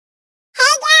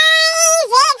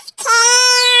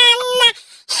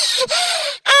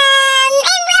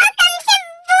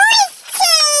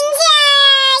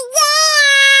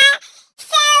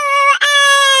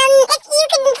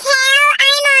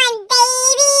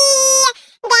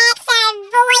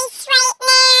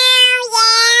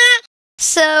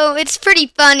it's pretty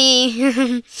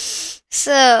funny.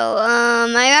 So,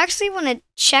 I actually want to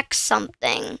check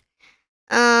something.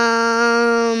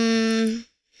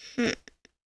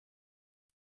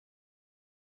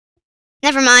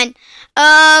 Never mind.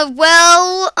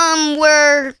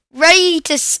 We're ready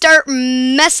to start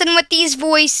messing with these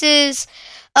voices.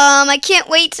 I can't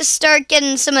wait to start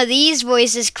getting some of these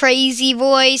voices. Crazy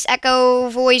voice, echo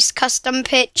voice, custom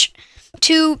pitch,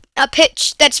 to a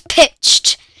pitch that's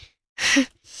pitched.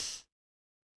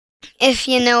 If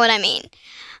you know what I mean.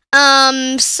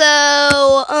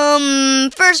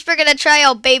 First we're gonna try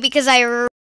out Baby, because I really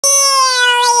like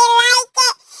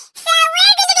it. So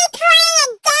we're gonna be playing a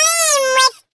game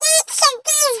with each of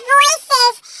these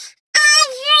voices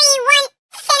every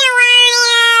once in a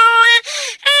while.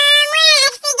 We're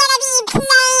actually gonna be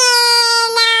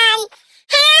playing,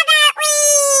 how about we,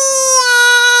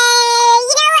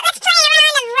 you know what, let's play a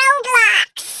round of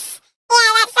Roblox. Yeah,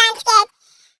 that sounds good.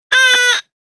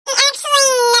 Actually,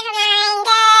 never mind.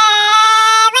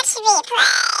 What should we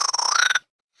play?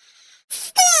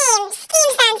 Steam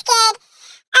sounds good.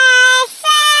 So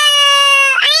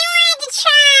I wanted to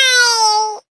try,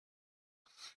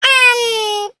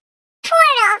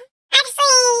 Portal.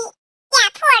 Actually, yeah,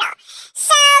 Portal.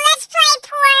 So let's play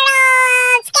Portal.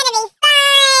 It's gonna be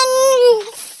fun.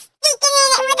 Speaking in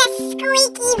it with a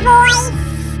squeaky voice.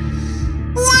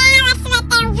 Yeah, let's let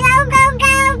the logo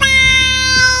go by.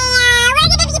 We're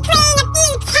gonna be playing a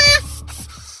few tests.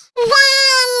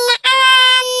 Then,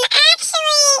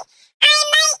 actually, I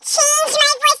might change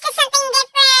my voice to something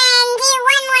different and do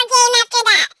one more game after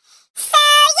that. So,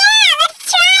 yeah, let's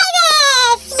try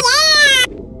this! Yeah!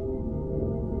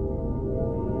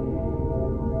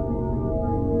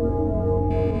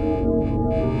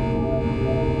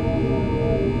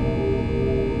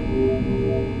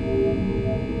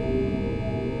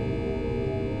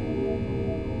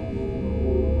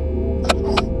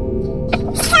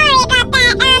 Sorry about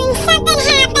that, something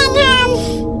happened,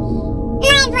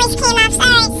 my voice came off,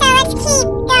 alright, so let's keep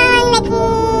going with,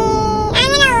 I'm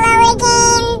gonna lower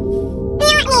game,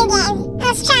 new game,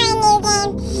 let's try a new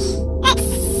game, let's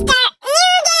start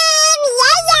new game,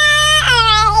 yeah,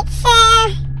 alright, so,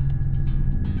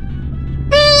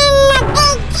 we're in the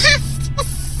big test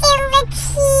facility,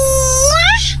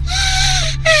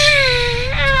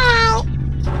 alright,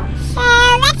 so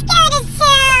let's go to, so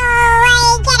I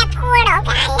get a portal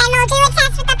gun, then we'll do a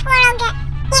test with the portal gun.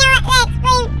 You know what, let's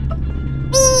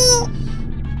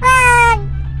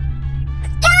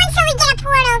go until we get a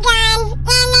portal gun,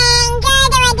 and then go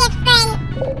to a different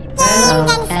game,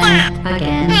 then stop.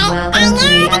 Again, Alright, I welcome to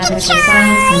know the the Aperture controls,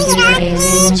 Science you Computer know,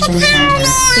 Alienation please Center.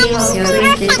 We control hope me, your just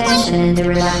brief give me a detention second. in the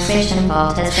relaxation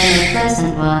vault has been a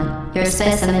pleasant one. Your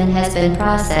specimen has been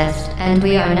processed, and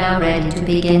we are now ready to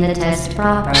begin the test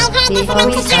proper. I've had this Before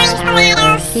we amount of start, time for however,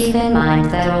 hours. keep in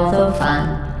mind that although fun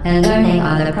and learning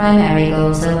are the primary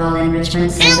goals of all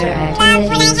enrichment center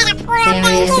activities,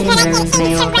 serious injuries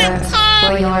may occur.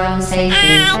 For your own safety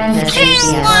and the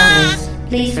safety of others,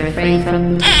 please refrain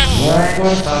from...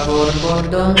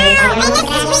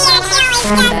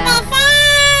 Stand back.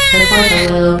 The portal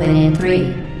will open in 3, 2,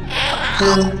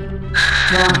 1.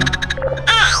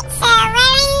 Alright, so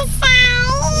we're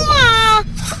inside.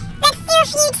 Let's do a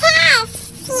few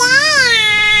tests. Yeah.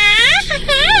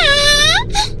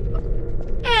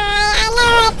 Alright, I know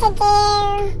what to do.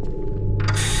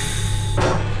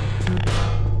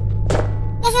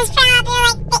 This is probably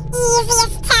like the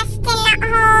easiest test in the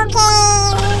whole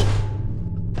game.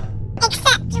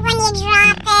 Except when you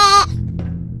drop it.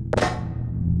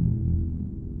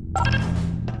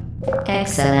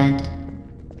 Excellent.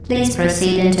 Please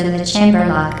proceed into the chamber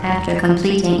lock after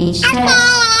completing each test.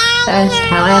 First,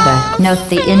 however, note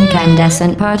the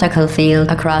incandescent particle field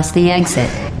across the exit.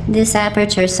 This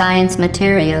Aperture Science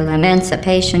Material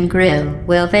Emancipation Grill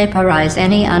will vaporize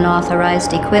any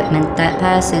unauthorized equipment that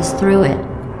passes through it.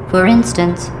 For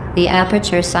instance, the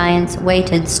Aperture Science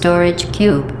Weighted Storage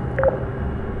Cube.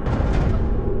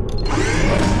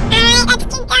 Alright, let's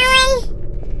keep going.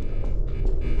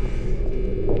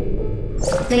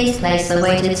 Please place the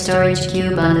weighted storage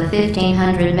cube on the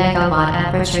 1500 megawatt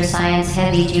Aperture Science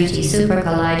Heavy Duty Super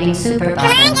Colliding Super Come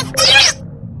on, Button. just do it!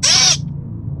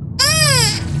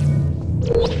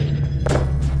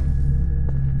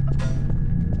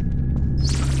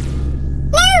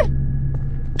 No!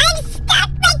 I'm stuck!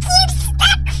 My cube's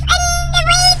stuck and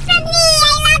away from me!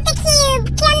 I love the cube!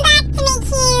 Come back to me,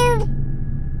 cube!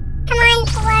 Come on,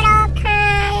 portal,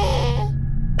 come...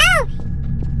 Oh!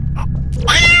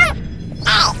 Alright.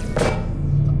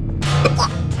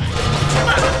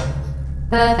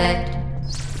 Perfect.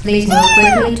 Please move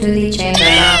quickly to the chamber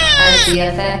lock, as the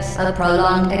effects of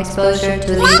prolonged exposure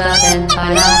to the weapon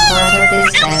are not part of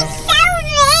this test. So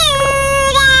rude.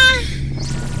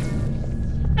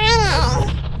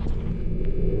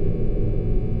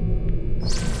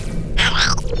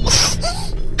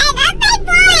 I love my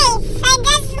voice. I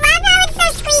just love how it's so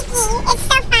squeaky. It's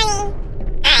so funny.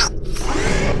 Alright.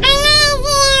 I'm gonna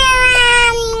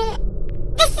do,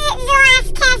 this is the last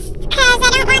test, because I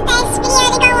don't want this video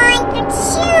to go on for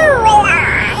too long.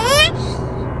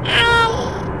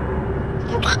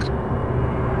 Okay.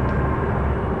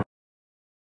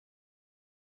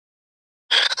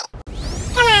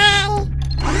 Come on.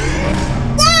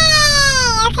 Yay!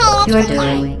 Okay, You're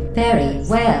doing very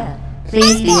well.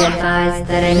 Please be advised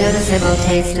that a noticeable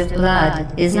taste of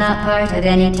blood is not part of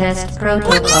any test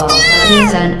protocol. It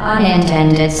is an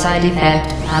unintended side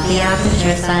effect of the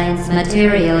Aperture Science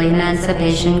Material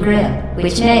Emancipation Grill,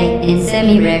 which may, in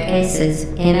semi-rare cases,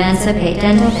 emancipate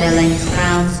dental fillings,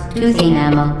 crowns, tooth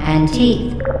enamel, and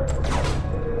teeth.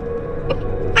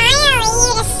 Finally,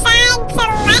 you decide to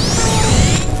let me.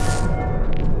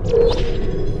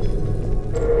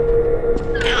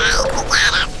 Alright, we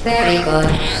got him. Very good.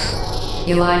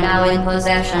 You are now in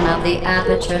possession of the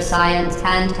Aperture Science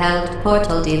handheld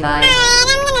portal device. Alright,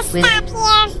 I'm gonna With- stop here.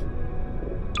 What?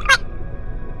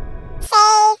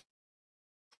 Save.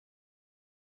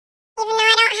 Even though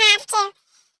I don't have to.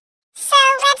 So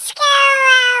let's go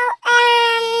I'm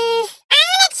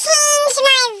gonna change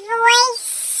my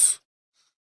voice.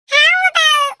 How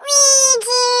about we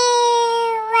do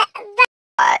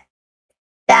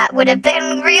That would have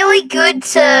been really good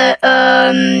to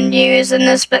use in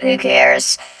this, but who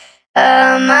cares?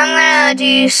 I'm gonna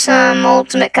do some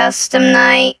Ultimate Custom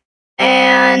Night,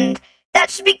 and that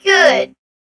should be good.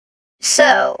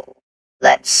 So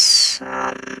let's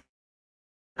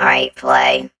alright,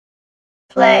 play.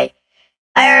 I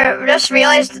just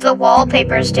realized that the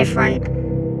wallpaper is different.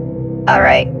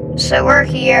 Alright, so we're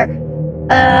here.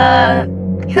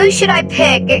 Who should I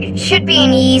pick? It should be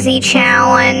an easy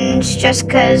challenge, just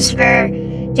because we're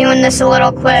doing this a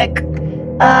little quick.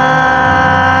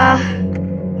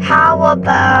 How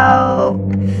about...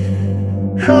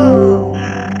 who?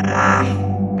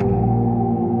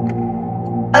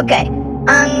 Okay,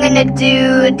 I'm gonna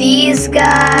do these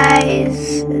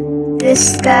guys,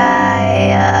 this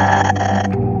guy,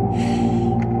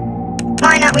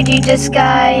 why not we do this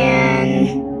guy, and...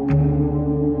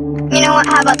 you know what,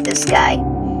 how about this guy?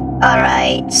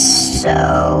 Alright,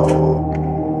 so...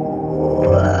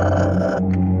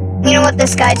 you know what,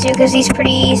 this guy too, because he's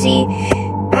pretty easy.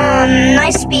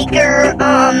 Nice speaker,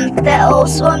 bell,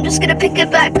 so I'm just gonna pick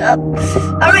it back up.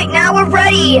 Alright, now we're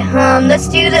ready. Let's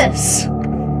do this.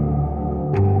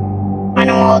 I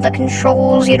know all the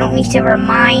controls, you don't need to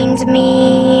remind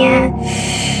me.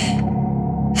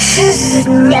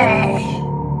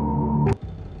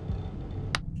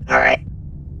 Alright.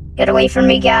 Get away from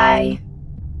me, guy.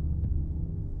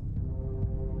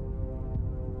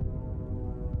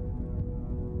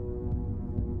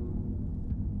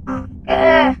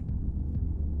 Okay.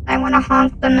 I want to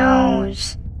honk the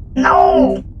nose.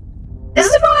 No! This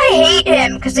is why I hate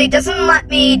him, because he doesn't let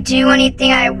me do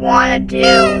anything I want to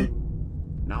do.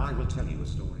 Now I will tell you a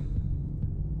story.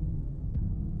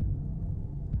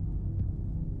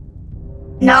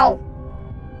 No.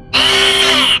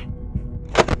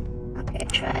 Okay,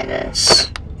 try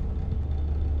this.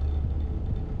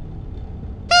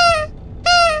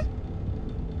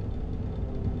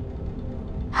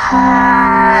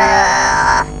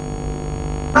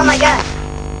 Oh my god.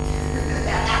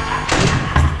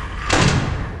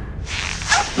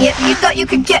 You thought you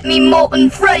could get me, Molten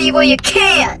Freddy? Well, you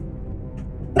can't.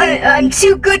 I'm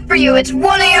too good for you. It's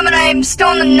 1 AM and I'm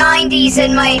still in the 90s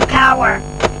in my power.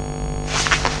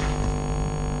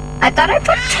 I thought I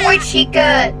put Toy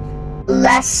Chica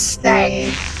less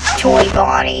than Toy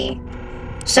Bonnie.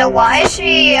 So why is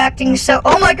she acting so...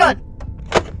 oh my god!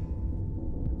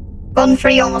 Golden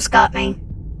Freddy almost got me.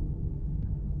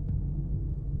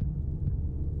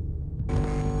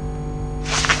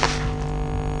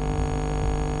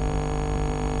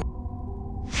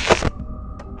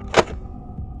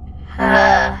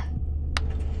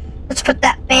 Let's put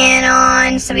that fan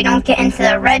on so we don't get into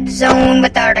the red zone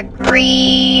with our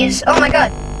degrees. Oh my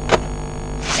god.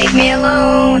 Leave me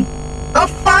alone. Oh,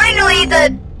 finally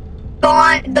the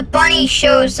bunny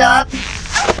shows up.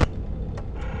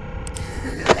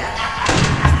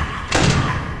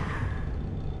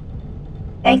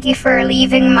 Thank you for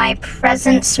leaving my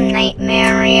presence,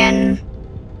 Nightmarian.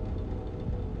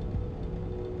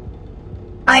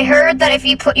 I heard that if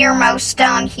you put your mouse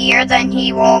down here, then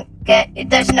he won't get...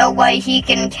 there's no way he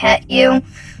can get you.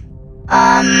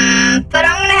 But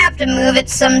I'm gonna have to move it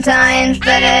sometimes,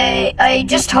 but I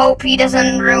just hope he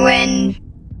doesn't ruin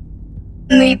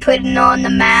me putting on the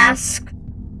mask.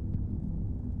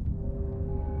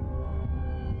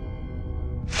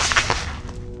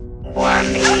 Or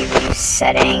me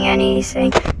resetting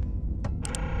anything.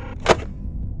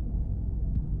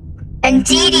 And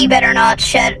Dee Dee better not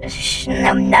show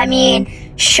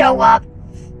up.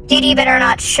 Dee Dee better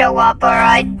not show up, or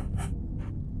I'd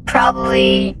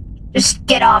probably just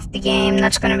get off the game.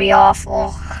 That's gonna be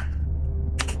awful.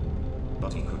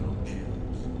 But he could not choose.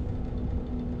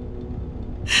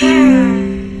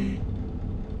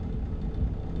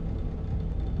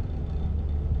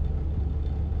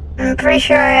 I'm pretty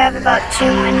sure I have about 2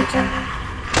 minutes.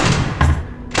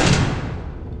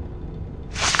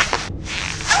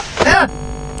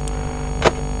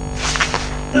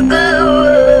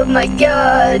 Oh my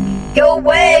god. Go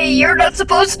away! You're not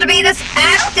supposed to be this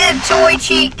active, Toy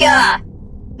Chica!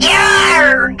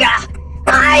 Yarg!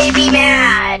 I be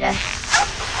mad.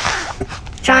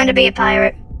 Trying to be a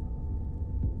pirate.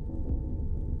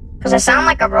 Because I sound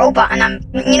like a robot and I'm...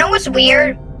 You know what's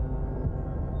weird?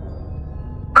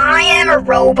 I am a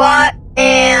robot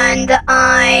and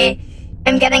I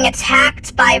am getting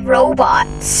attacked by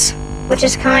robots. Which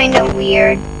is kind of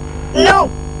weird. No!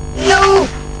 No!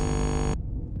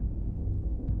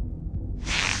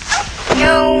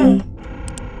 No!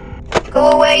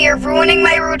 Go away, you're ruining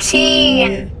my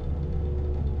routine!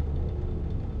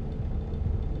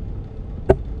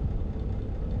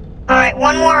 Alright,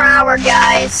 1 more hour,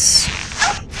 guys.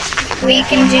 We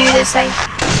can do this, No!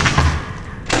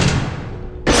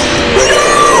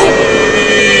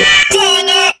 Dang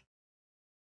it!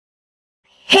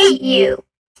 Hate you!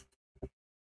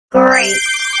 Great.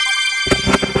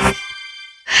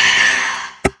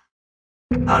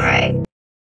 Alright.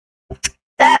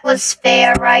 That was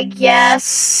fair, I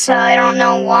guess. I don't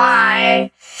know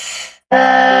why.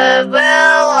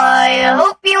 Well, I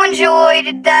hope you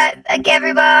enjoyed that,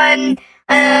 everyone.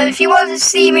 If you want to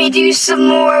see me do some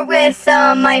more with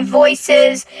my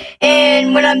voices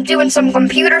and when I'm doing some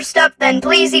computer stuff, then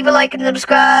please leave a like and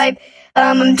subscribe.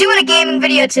 I'm doing a gaming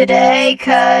video today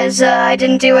because I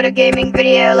didn't do a gaming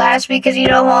video last week because you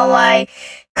know how I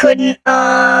couldn't.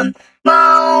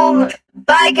 Well,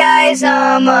 bye guys.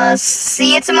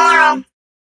 See you tomorrow.